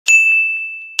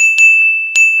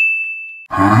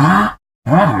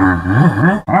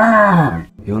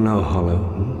You're no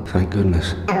hollow, thank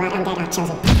goodness. I'm dead, not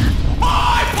chosen.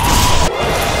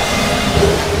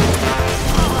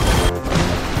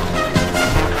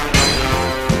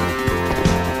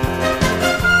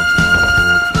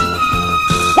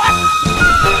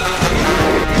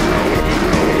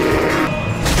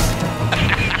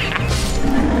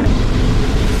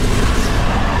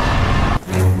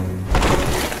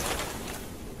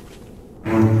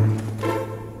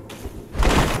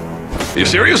 Are you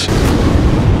serious?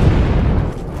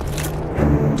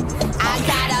 I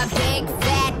got a big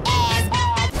fat ass.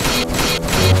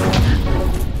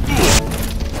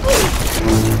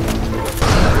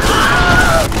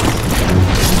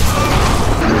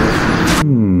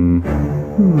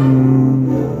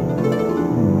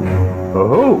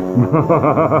 Oh!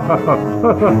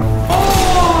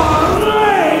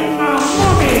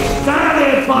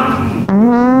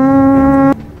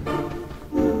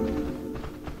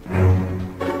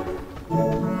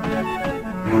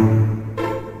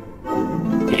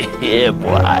 Yeah,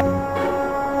 boy.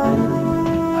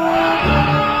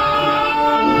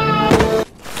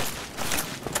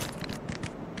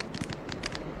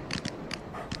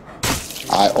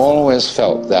 I always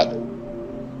felt that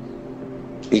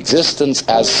existence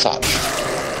as such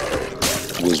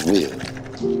was weird.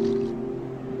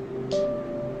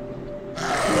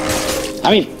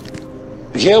 I mean,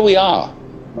 here we are.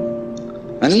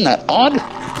 Isn't that odd?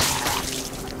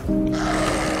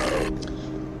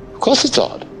 Of course it's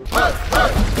odd.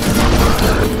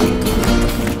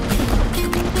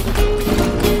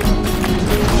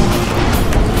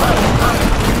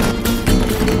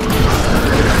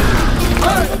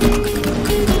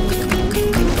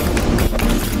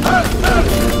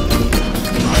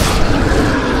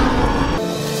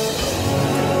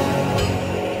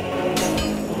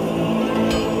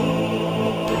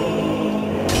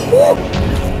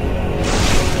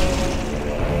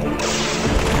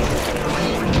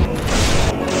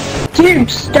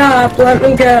 Dude, stop, let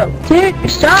me go. Dude,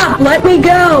 stop, let me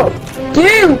go.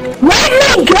 Dude,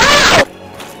 let me go!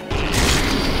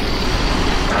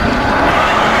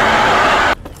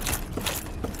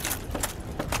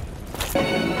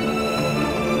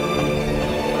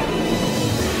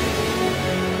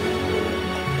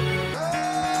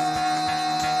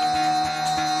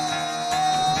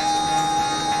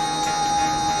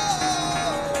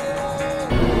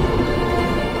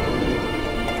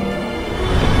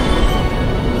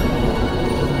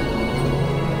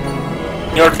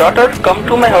 Your daughter come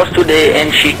to my house today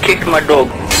and she kicked my dog.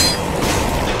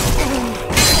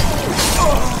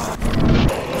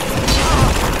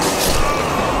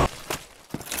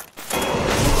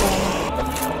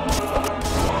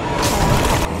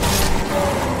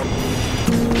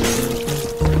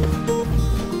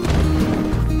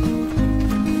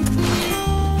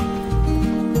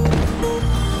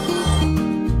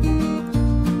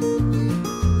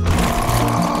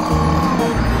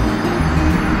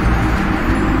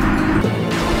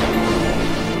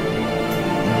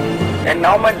 And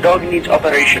now my dog needs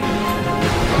operation.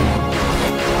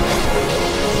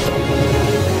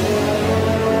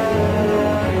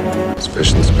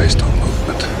 Vision's based on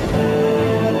movement.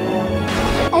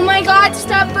 Oh my god,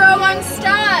 stop, bro, I'm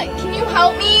stuck. Can you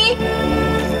help me?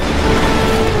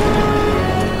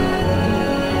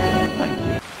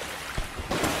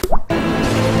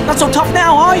 Not so tough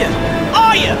now, are you?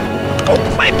 Are you?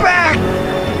 Oh, my back!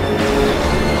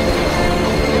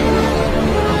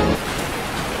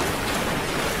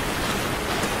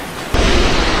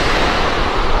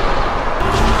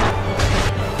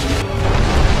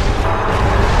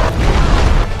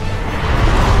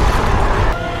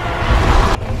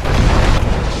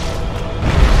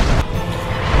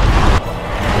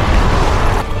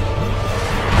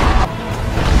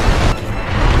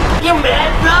 You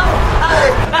mad, bro?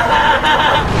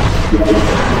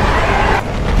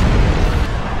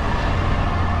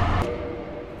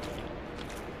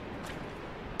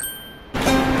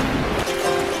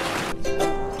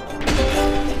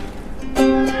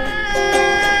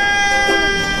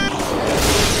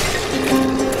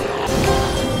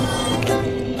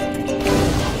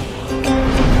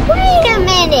 Wait a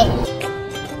minute!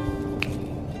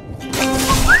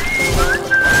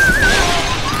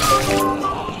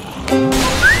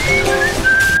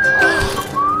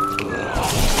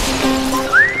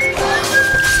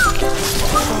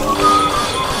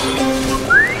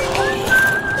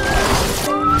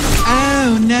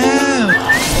 Oh no!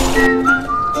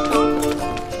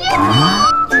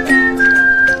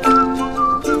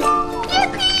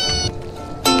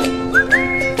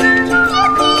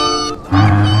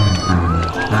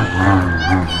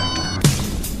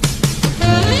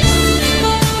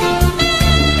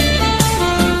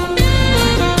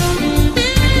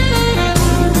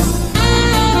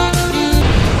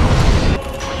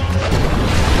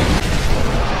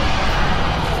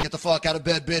 fuck out of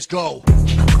bed, bitch. Go.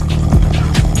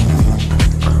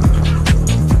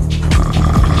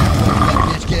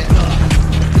 Bitch, get up.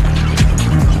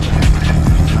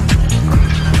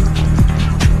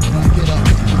 Get up.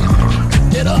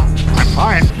 Get up. I'm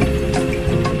fine.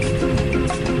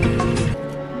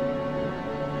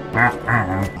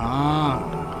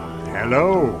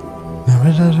 Hello.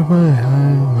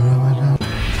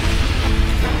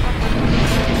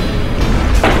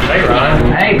 Hey,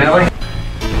 Ron. Hey, Billy.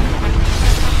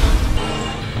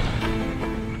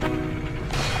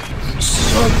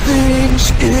 Something's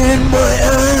in my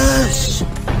ass.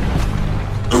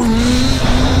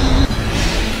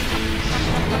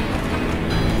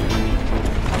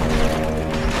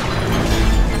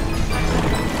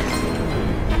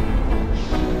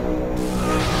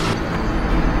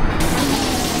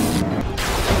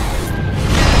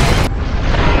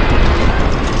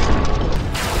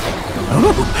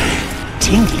 Oh,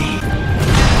 tingly.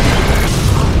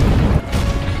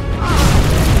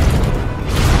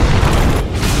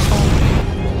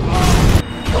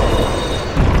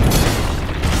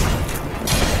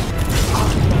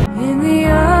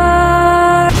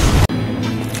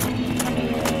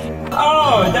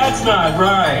 Oh, that's not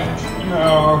right.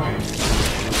 No.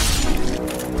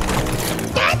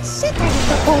 That's it,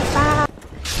 Bonfire.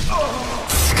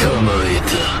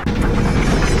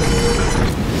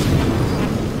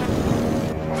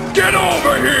 Get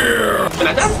over here!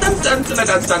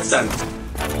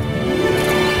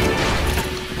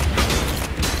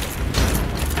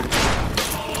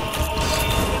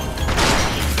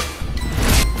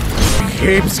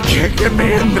 Keeps kicking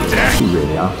me in the dick. You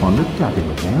really are fond of chatting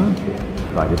with me, aren't you?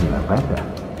 If I didn't know better,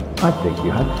 I'd think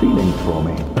you had feelings for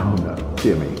me. Oh no,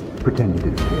 dear me. Pretend you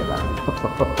didn't hear that.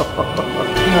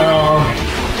 No.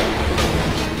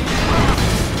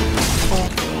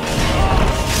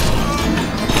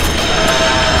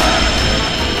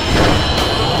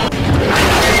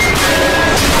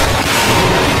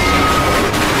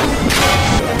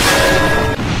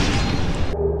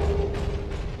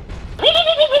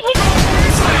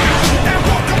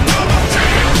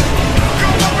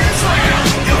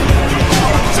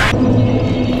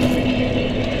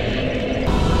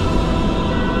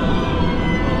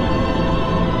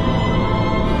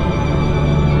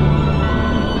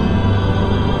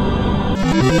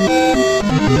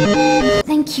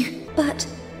 Thank you, but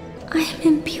I am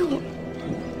impure.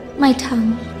 My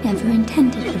tongue never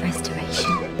intended for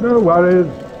restoration. No worries.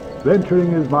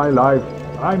 Venturing is my life.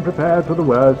 I'm prepared for the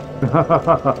worst.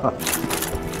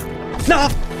 No!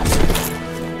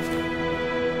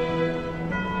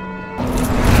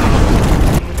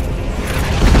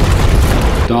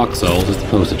 Dark Souls is the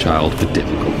poster child for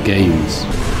difficult games.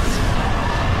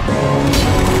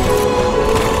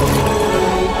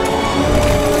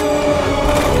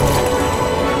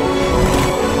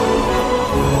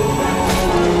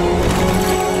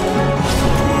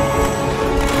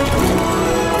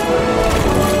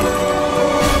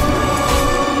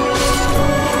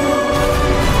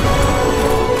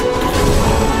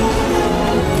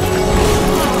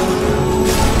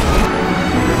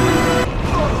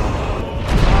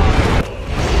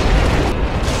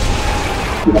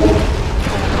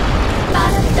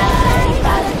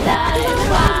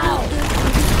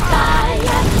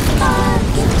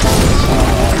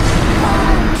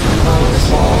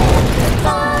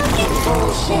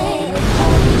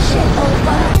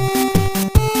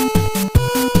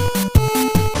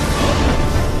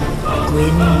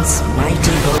 Gwyn's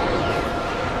mighty bow.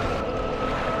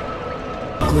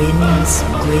 Gwyn's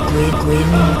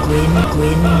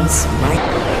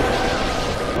mighty.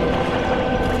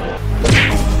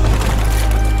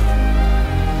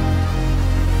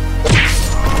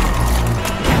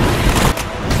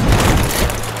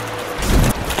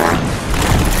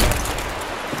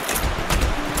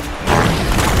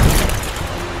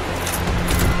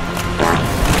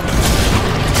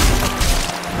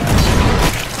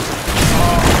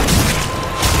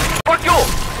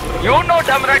 You know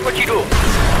damn right what you do.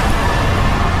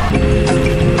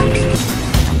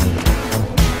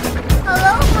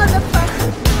 Hello,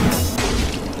 motherfucker.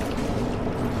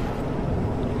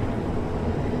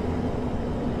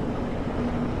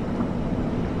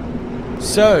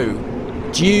 So,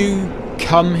 do you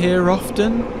come here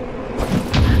often?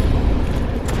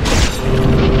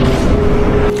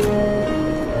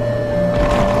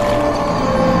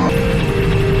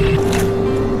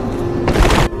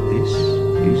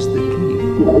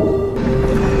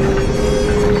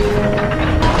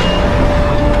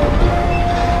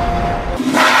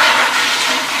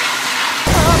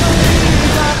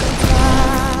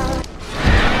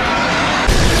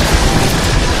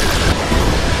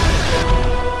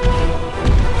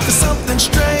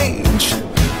 something strange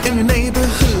in your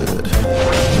neighborhood.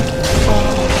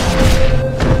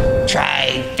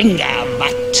 Try finger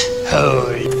butt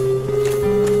hole.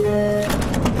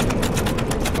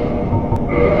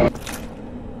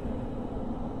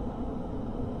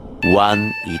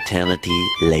 One eternity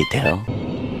later.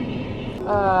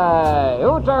 Hey,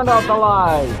 who turned off the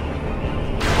light?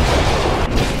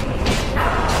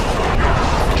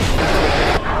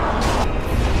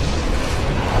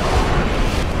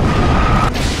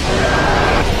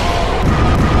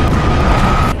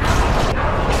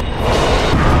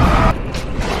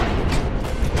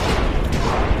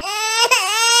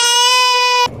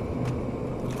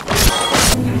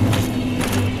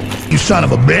 You son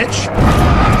of a bitch!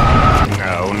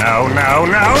 No, no, no,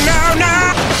 no, no, no!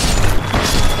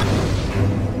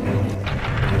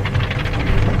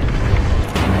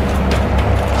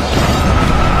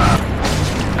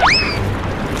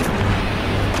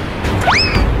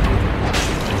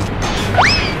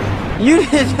 You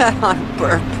did that on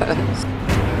purpose.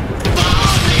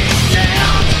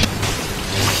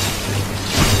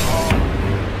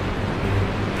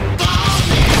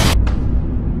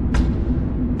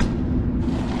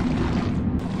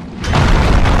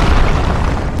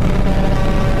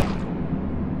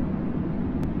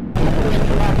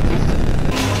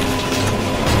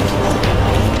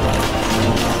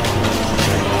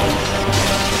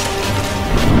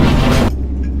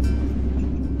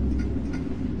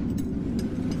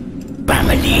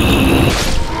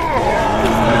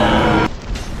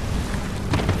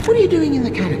 What are you doing in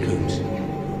the catacombs?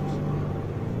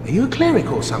 Are you a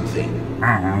cleric or something?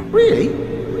 Really?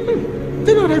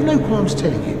 Then I'd have no qualms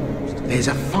telling you. There's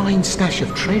a fine stash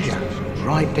of treasure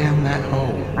right down that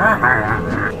hole.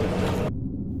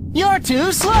 You're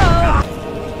too slow!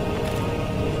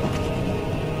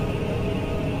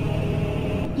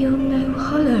 You're no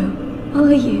hollow,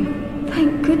 are you?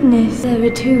 Thank goodness there are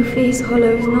two fierce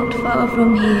hollows not far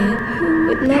from here. Who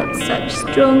would let such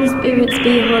strong spirits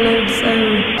be hollowed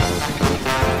so?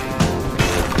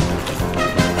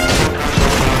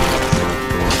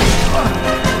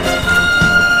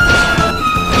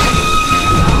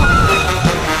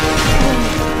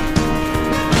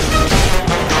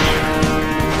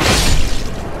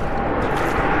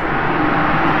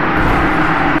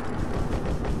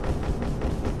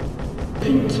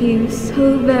 Thank you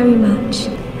so very much.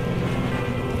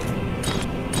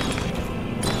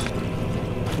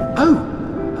 Oh,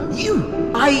 you!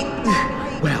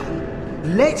 Well,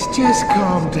 let's just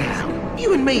calm down.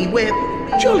 You and me, we're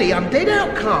jolly undead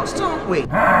outcasts, aren't we?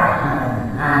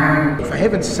 For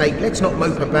heaven's sake, let's not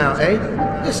mope about, eh?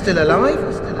 You're still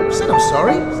alive. Said I'm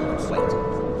sorry. Wait,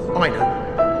 I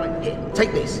know. Here,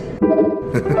 take this.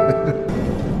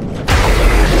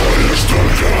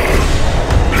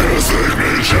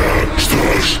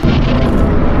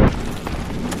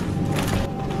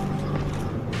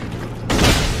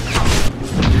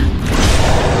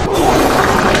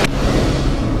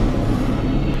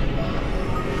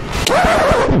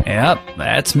 Yep,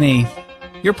 that's me.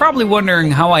 You're probably wondering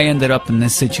how I ended up in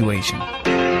this situation.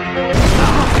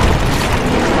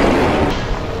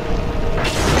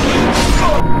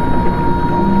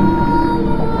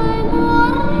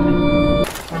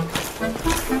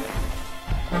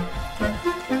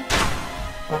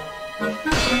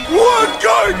 What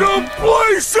kind of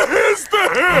place is this?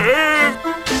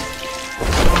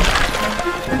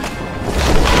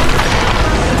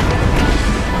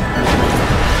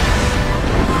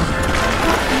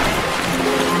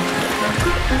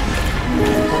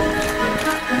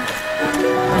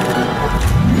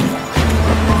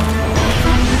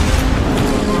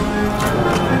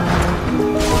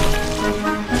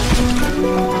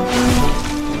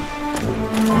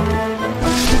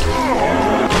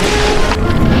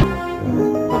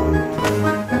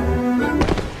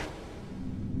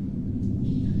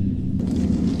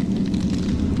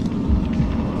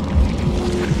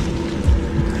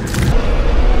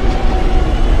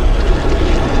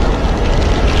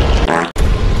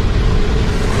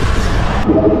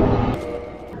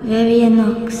 Very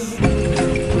inox.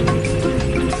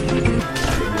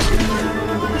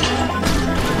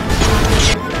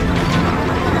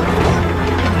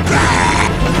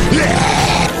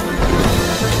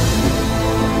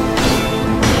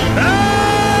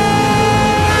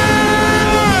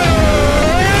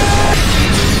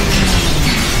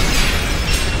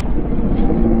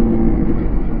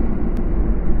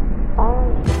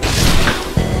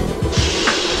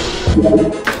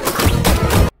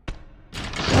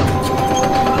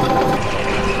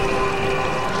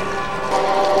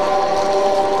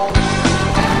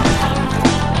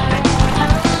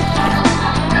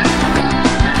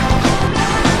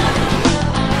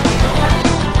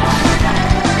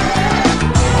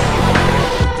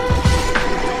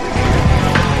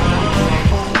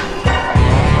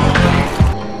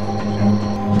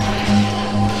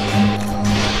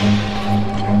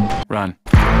 Run.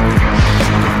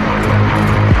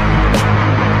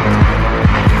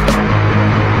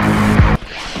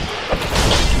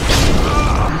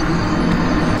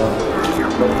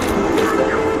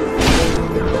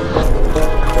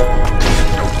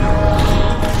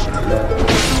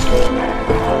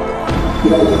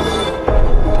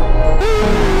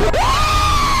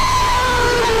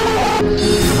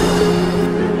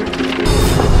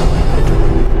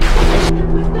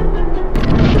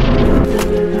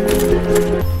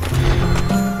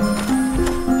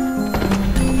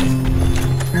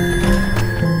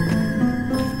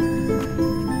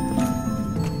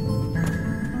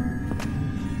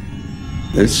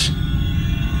 This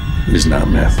is not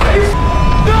myth.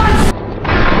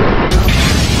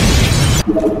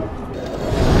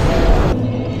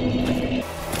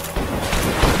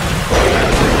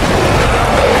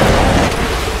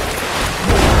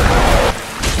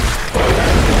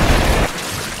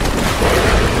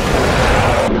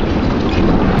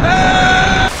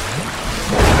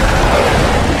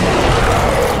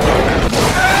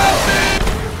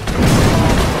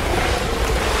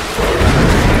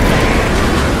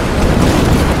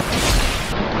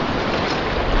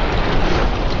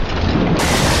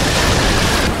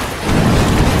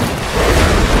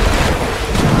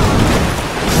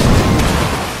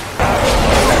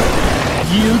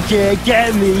 You can't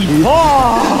get me!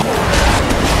 Oh!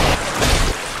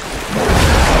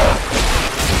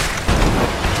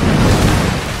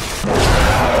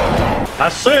 I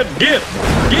said get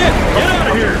out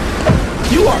of here!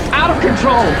 You are out of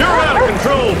control! You're out of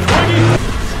control, Grungy!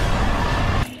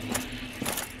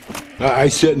 I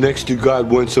sat next to God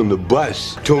once on the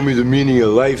bus, told me the meaning of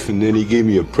life, and then he gave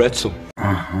me a pretzel.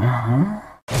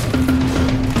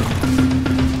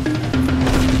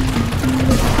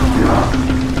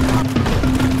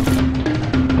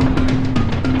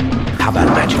 How about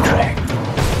a magic track?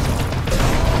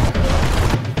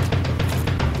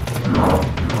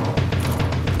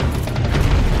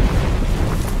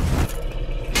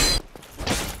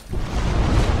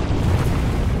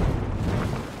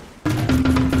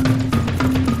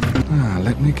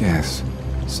 Let me guess.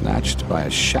 Snatched by a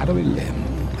shadowy limb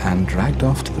and dragged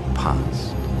off to the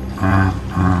past.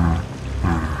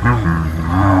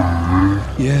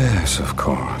 Yes, of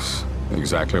course.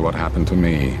 Exactly what happened to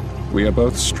me. We are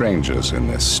both strangers in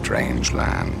this strange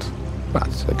land.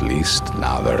 But at least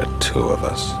now there are two of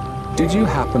us. Did you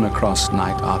happen across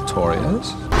Knight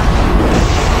Artorias?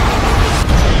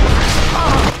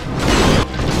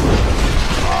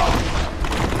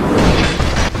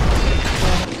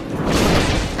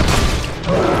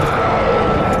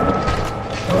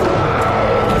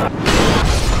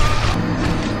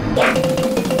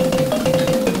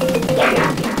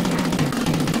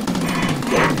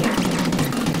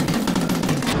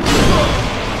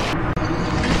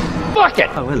 Fuck it!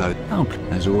 Oh, hello. Oh,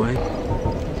 as always.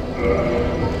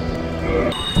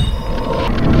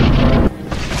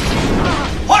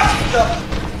 What the?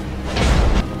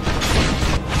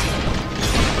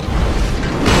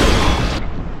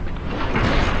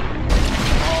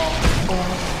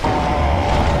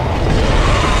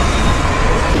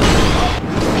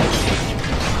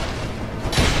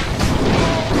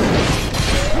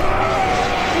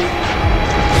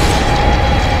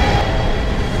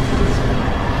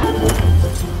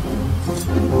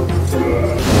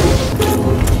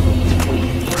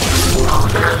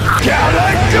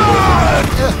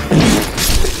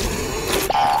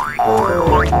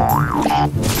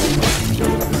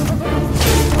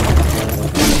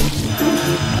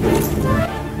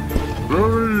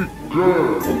 Very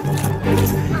good.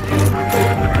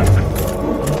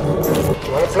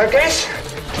 You want to flick this?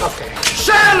 Okay.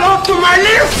 Say hello to my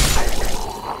little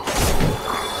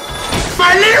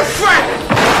friend!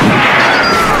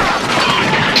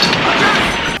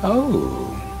 Oh,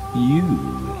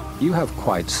 you have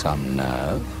quite some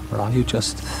nerve, or are you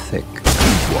just thick?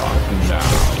 What now?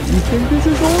 You think this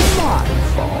is all my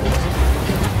fault?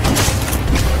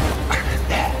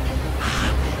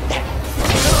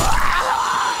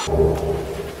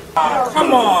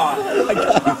 Come on!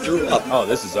 Oh,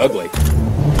 this is ugly.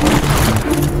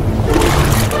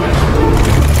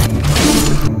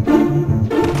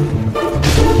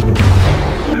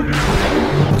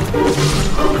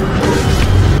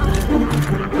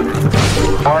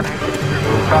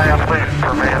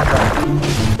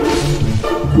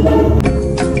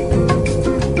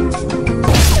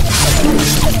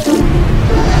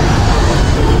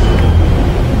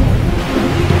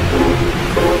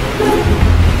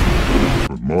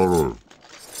 Tomorrow,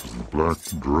 is the black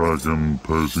dragon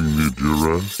posing the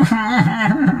duress?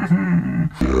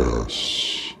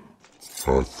 Yes,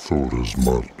 I thought as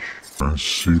much. I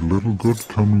see little good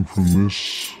coming from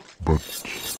this, but...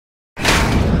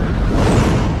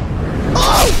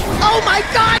 Oh my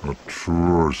god! A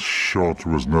truer shot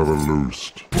was never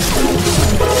loosed. There's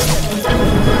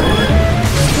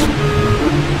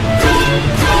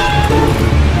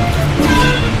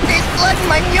blood in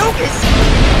my mucus!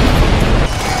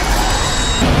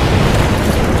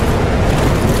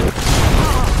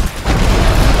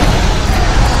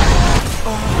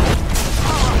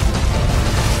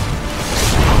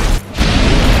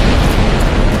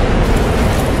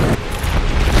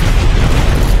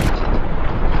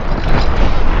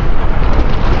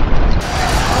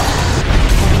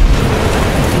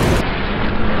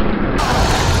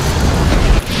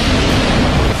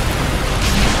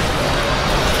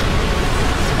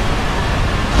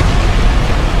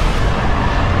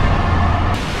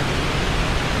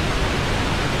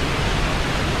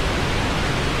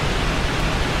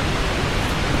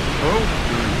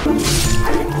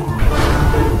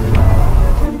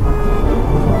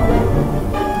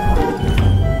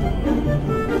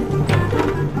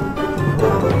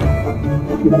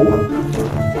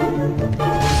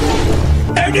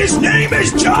 And his name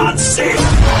is John C.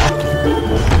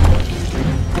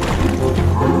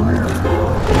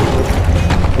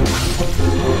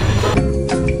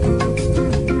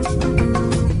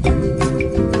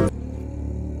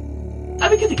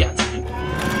 Have a good again.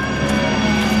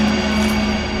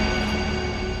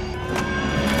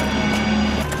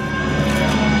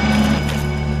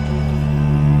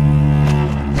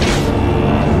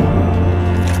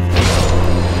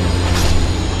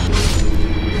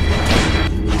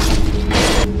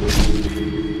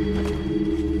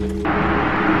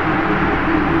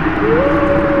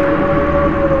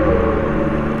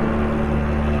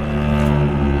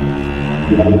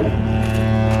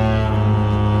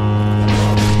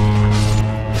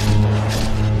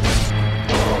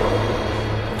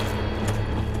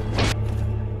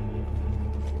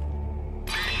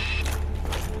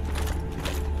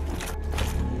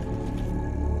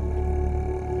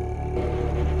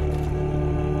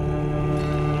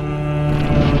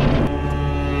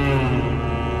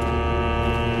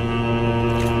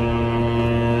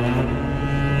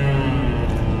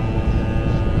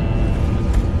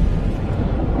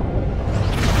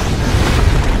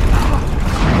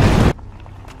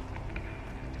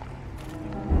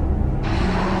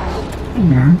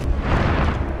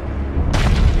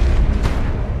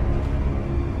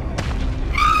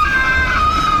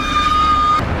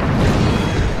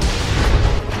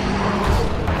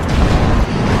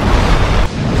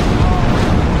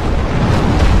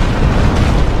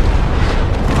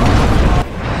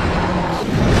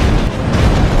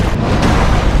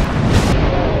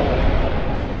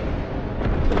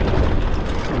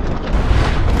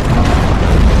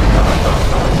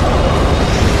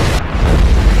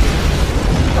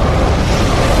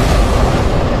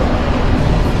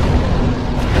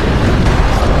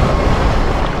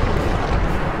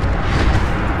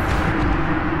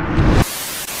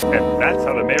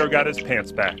 Got his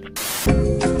pants back.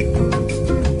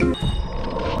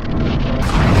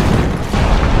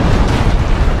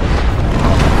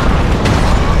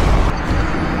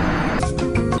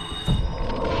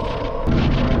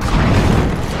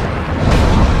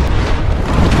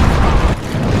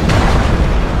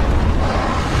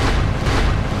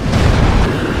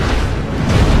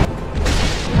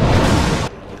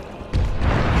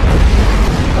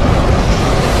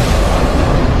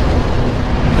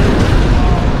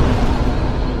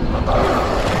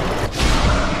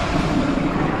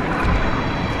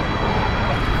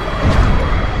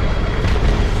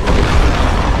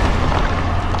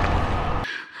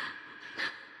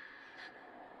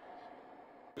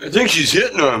 I think she's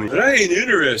hitting on me, but I ain't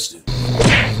interested.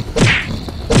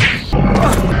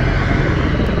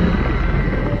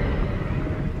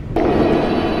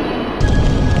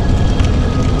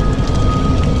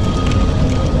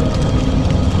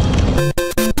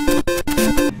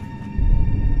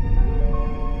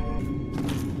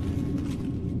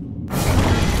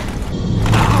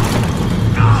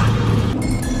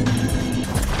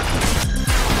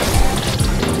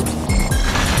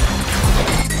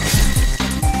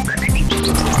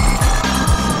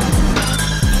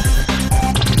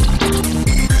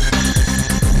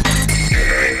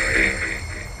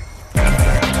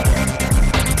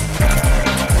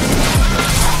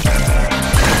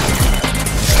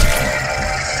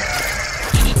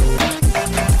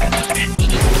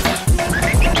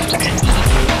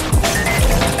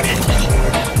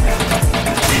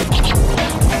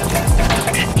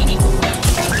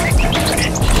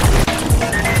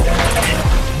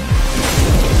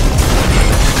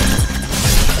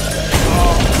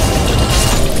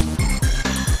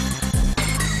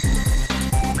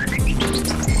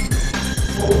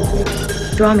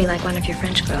 draw me like one of your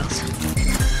French girls.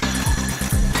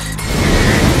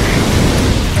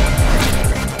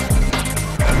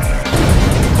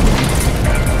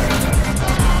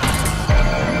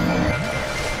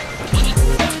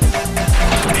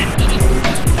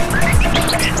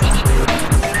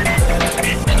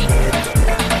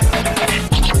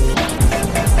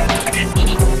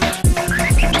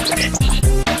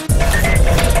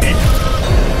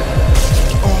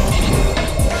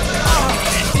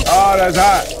 That's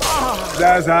hot.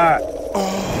 That's hot.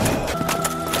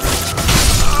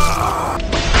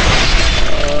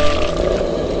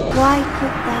 Why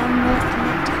could thou not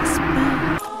let us be?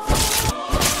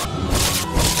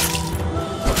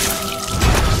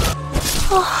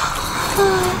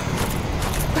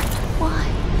 But why?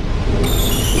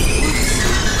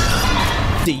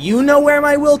 Do you know where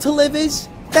my will to live is?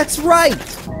 That's right!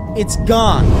 It's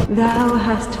gone. Thou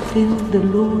hast filled the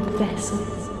Lord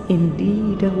vessels.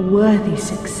 Indeed, a worthy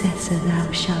successor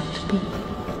thou shalt be.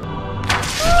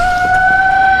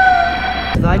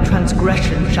 Thy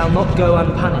transgression shall not go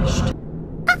unpunished.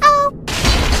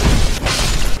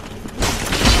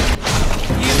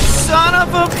 You son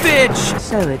of a bitch!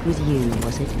 So it was you,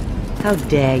 was it? How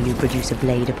dare you produce a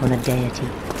blade upon a deity?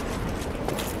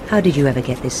 How did you ever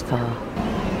get this far?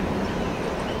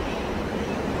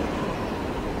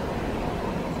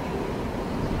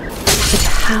 But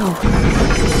how?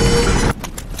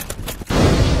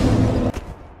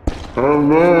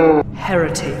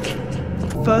 Heretic.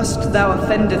 First thou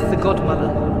offendeth the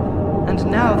Godmother, and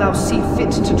now thou see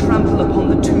fit to trample upon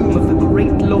the tomb of the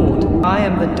great Lord. I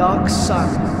am the Dark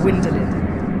Sun, Wyndalin.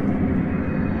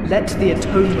 Let the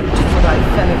atonement for thy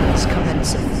felonies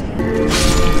commenceth.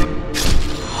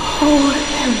 Oh,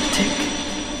 heretic,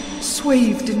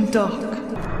 swathed in dark.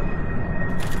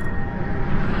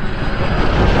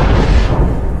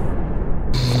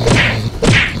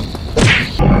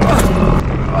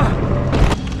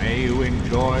 May you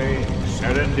enjoy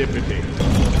serendipity.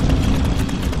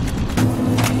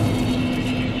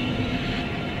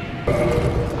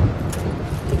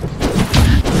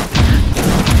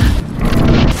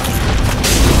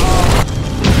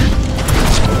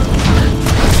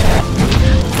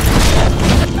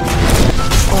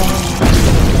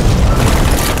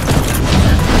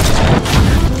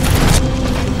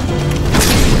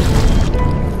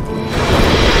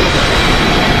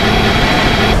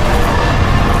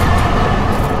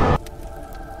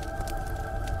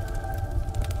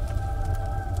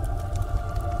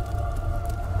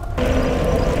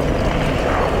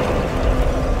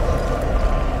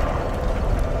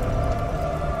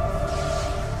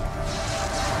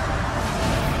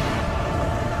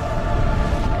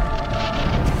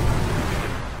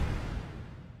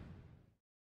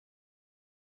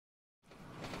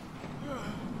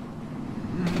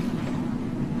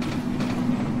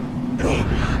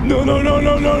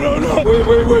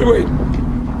 Wait. Wait.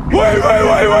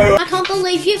 I can't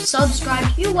believe you've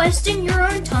subscribed. You're wasting your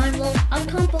own time. Well, I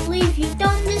can't believe you've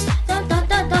done this.